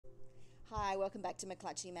Hi, welcome back to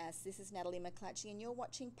McClatchy Maths. This is Natalie McClatchy and you're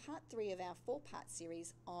watching part 3 of our 4-part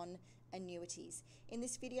series on annuities. In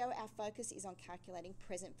this video, our focus is on calculating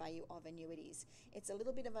present value of annuities. It's a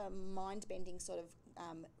little bit of a mind-bending sort of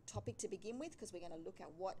topic to begin with because we're going to look at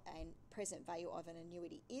what a present value of an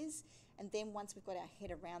annuity is, and then once we've got our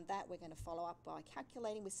head around that, we're going to follow up by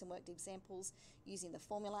calculating with some worked examples using the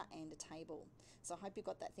formula and a table. So I hope you've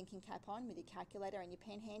got that thinking cap on with your calculator and your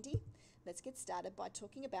pen handy. Let's get started by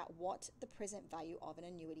talking about what the present value of an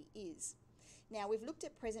annuity is. Now, we've looked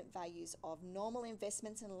at present values of normal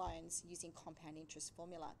investments and loans using compound interest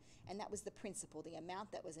formula, and that was the principal, the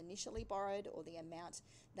amount that was initially borrowed or the amount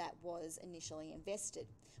that was initially invested.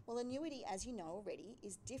 Well, annuity, as you know already,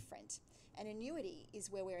 is different. An annuity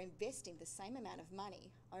is where we're investing the same amount of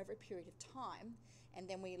money over a period of time, and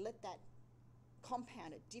then we let that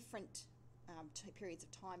compound at different periods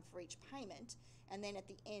of time for each payment, and then at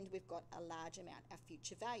the end we've got a large amount, our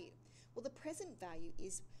future value. Well, the present value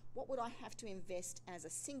is what would I have to invest as a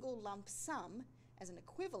single lump sum as an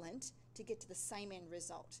equivalent to get to the same end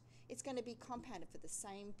result. It's going to be compounded for the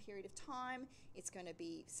same period of time, it's going to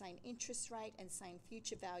be same interest rate and same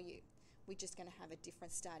future value. We're just going to have a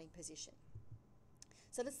different starting position.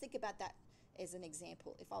 So let's think about that as an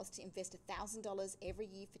example. If I was to invest $1,000 every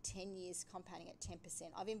year for 10 years compounding at 10%,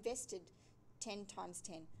 I've invested 10 times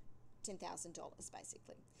 10, $10,000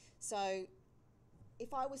 basically. So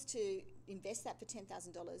if I was to invest that for $10,000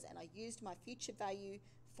 and I used my future value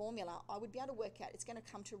formula, I would be able to work out it's going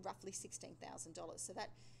to come to roughly $16,000. So that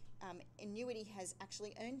annuity has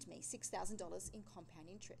actually earned me $6,000 in compound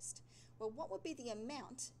interest. Well, what would be the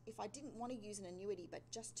amount if I didn't want to use an annuity but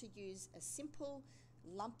just to use a simple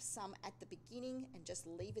lump sum at the beginning and just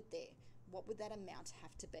leave it there? What would that amount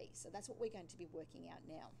have to be? So that's what we're going to be working out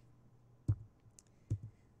now.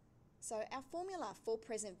 So our formula for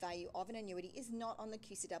present value of an annuity is not on the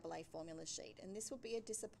QCAA formula sheet, and this will be a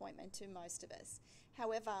disappointment to most of us.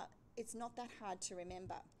 However, it's not that hard to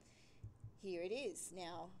remember. Here it is.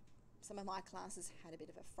 Now, some of my classes had a bit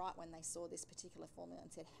of a fright when they saw this particular formula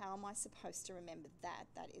and said, how am I supposed to remember that?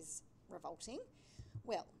 That is revolting.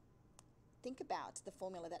 Well, think about the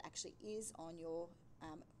formula that actually is on your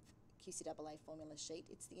QCAA formula sheet.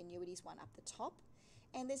 It's the annuities one up the top,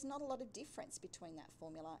 and there's not a lot of difference between that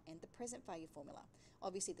formula and the present value formula.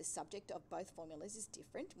 Obviously, the subject of both formulas is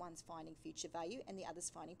different. One's finding future value and the other's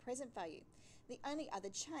finding present value. The only other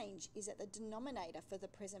change is that the denominator for the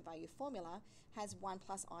present value formula has 1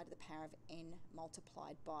 plus I to the power of n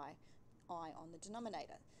multiplied by I on the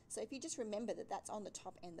denominator. So if you just remember that that's on the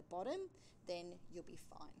top and the bottom, then you'll be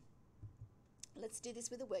fine. Let's do this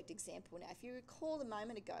with a worked example. Now, if you recall a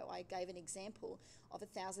moment ago, I gave an example of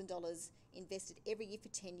 $1,000 invested every year for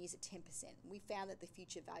 10 years at 10%. We found that the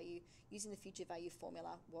future value, using the future value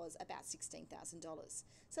formula, was about $16,000.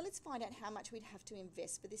 So let's find out how much we'd have to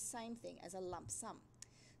invest for this same thing as a lump sum.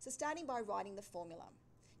 So starting by writing the formula.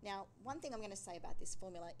 Now, one thing I'm going to say about this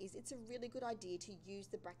formula is it's a really good idea to use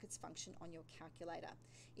the brackets function on your calculator.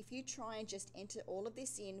 If you try and just enter all of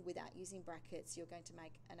this in without using brackets, you're going to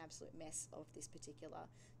make an absolute mess of this particular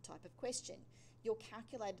type of question. Your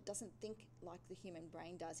calculator doesn't think like the human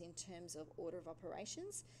brain does in terms of order of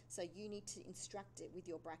operations, so you need to instruct it with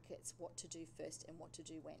your brackets what to do first and what to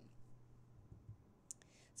do when.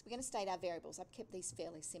 So we're going to state our variables. I've kept these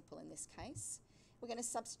fairly simple in this case. We're going to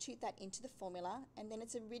substitute that into the formula, and then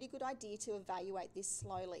it's a really good idea to evaluate this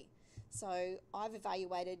slowly. So I've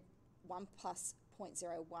evaluated 1 plus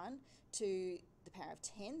 0.01 to the power of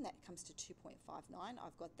 10. That comes to 2.59.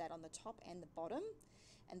 I've got that on the top and the bottom.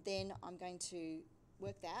 And then I'm going to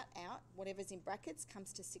work that out. Whatever's in brackets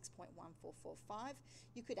comes to 6.1445.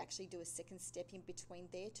 You could actually do a second step in between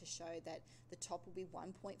there to show that the top will be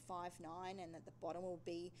 1.59 and that the bottom will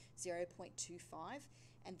be 0.25,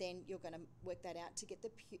 and then you're going to work that out to get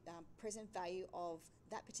the present value of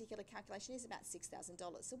that particular calculation is about $6,000.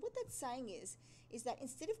 So what that's saying is that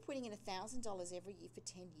instead of putting in $1,000 every year for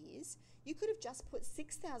 10 years, you could have just put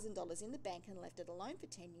 $6,000 in the bank and left it alone for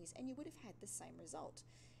 10 years and you would have had the same result.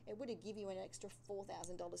 It would have given you an extra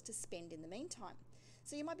 $4,000 to spend in the meantime.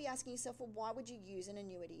 So you might be asking yourself, well, why would you use an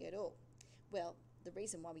annuity at all? Well, the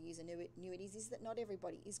reason why we use annuities is that not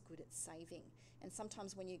everybody is good at saving. And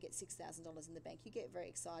sometimes when you get $6,000 in the bank, you get very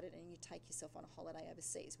excited and you take yourself on a holiday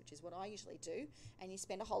overseas, which is what I usually do, and you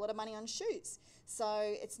spend a whole lot of money on shoes. So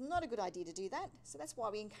it's not a good idea to do that. So that's why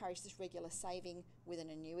we encourage this regular saving with an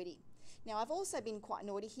annuity. Now, I've also been quite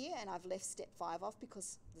naughty here and I've left step 5 off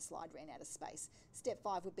because the slide ran out of space. Step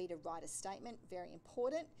 5 would be to write a statement, very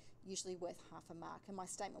important, usually worth half a mark. And my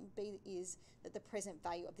statement would be is that the present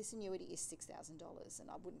value of this annuity is $6,000,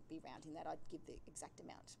 and I wouldn't be rounding that, I'd give the exact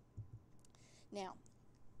amount. Now,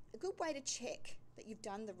 a good way to check that you've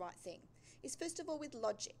done the right thing is, first of all, with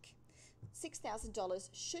logic. $6,000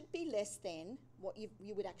 should be less than what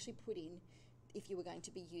you would actually put in if you were going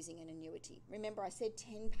to be using an annuity. Remember, I said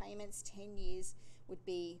 10 payments, 10 years would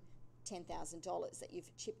be $10,000 that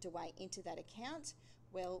you've chipped away into that account.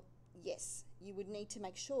 Well, yes, you would need to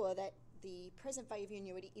make sure that the present value of your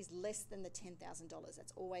annuity is less than the $10,000.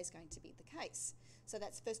 That's always going to be the case. So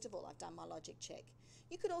that's, first of all, I've done my logic check.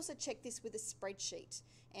 You could also check this with a spreadsheet.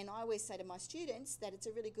 And I always say to my students that it's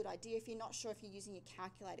a really good idea, if you're not sure if you're using your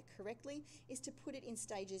calculator correctly, is to put it in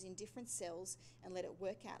stages in different cells and let it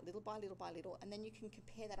work out little by little by little. And then you can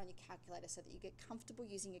compare that on your calculator so that you get comfortable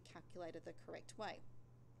using your calculator the correct way.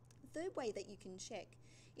 The third way that you can check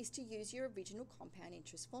is to use your original compound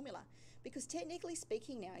interest formula. Because technically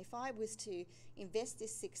speaking now, if I was to invest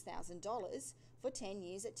this $6,000 for 10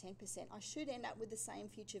 years at 10%, I should end up with the same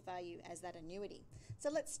future value as that annuity. So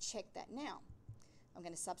let's check that now. I'm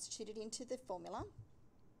going to substitute it into the formula,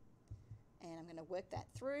 and I'm going to work that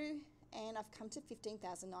through, and I've come to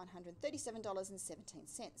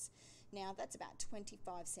 $15,937.17. Now that's about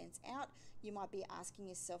 25 cents out. You might be asking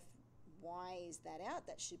yourself, why is that out?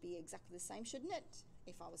 That should be exactly the same, shouldn't it,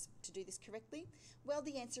 if I was to do this correctly? Well,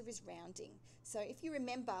 the answer is rounding. So if you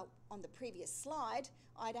remember on the previous slide,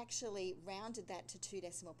 I'd actually rounded that to 2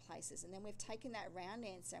 decimal places, and then we've taken that round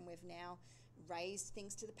answer and we've now raised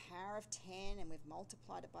things to the power of 10 and we've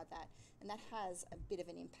multiplied it by that, and that has a bit of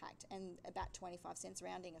an impact and about 25 cents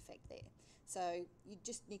rounding effect there. So you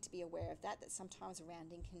just need to be aware of that sometimes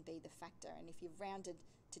rounding can be the factor, and if you've rounded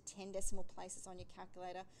to 10 decimal places on your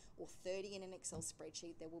calculator or 30 in an Excel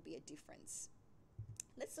spreadsheet, there will be a difference.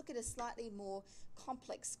 Let's look at a slightly more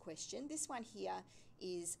complex question. This one here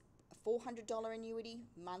is a $400 annuity,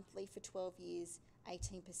 monthly for 12 years,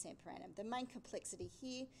 18% per annum. The main complexity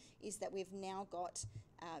here is that we've now got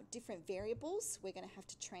different variables. We're going to have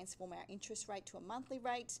to transform our interest rate to a monthly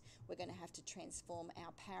rate. We're going to have to transform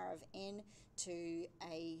our power of n to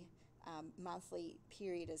a monthly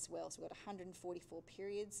period as well. So we've got 144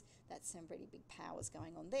 periods. That's some pretty big powers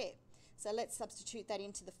going on there. So let's substitute that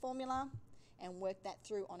into the formula and work that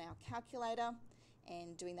through on our calculator,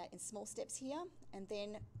 and doing that in small steps here. And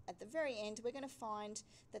then at the very end, we're going to find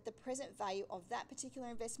that the present value of that particular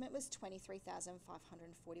investment was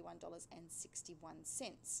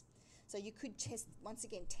 $23,541.61. So you could once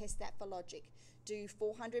again test that for logic. Do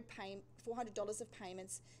 $400 of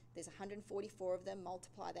payments, there's 144 of them,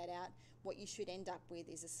 multiply that out. What you should end up with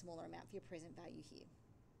is a smaller amount for your present value here.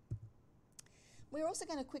 We're also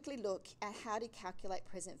going to quickly look at how to calculate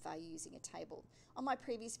present value using a table. On my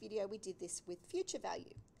previous video, we did this with future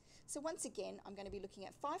value. So once again, I'm going to be looking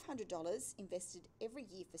at $500 invested every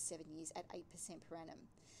year for 7 years at 8% per annum.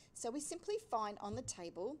 So we simply find on the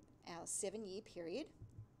table our 7-year period,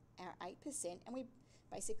 our 8%, and we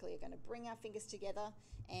basically are going to bring our fingers together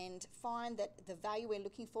and find that the value we're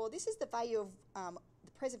looking for, this is the value of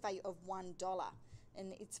the present value of $1,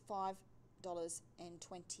 and it's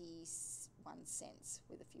 $5.21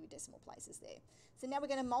 with a few decimal places there. So now we're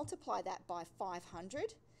going to multiply that by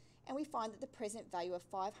 500, and we find that the present value of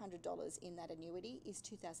 $500 in that annuity is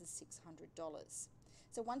 $2,600.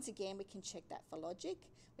 So once again, we can check that for logic.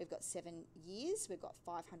 We've got 7 years, we've got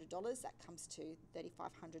 $500, that comes to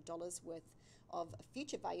 $3,500 worth of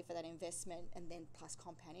future value for that investment, and then plus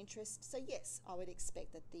compound interest. So yes, I would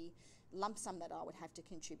expect that the lump sum that I would have to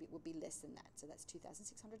contribute would be less than that. So that's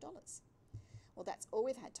 $2,600. Well, that's all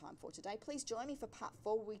we've had time for today. Please join me for part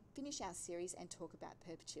 4 where we finish our series and talk about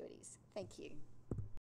perpetuities. Thank you.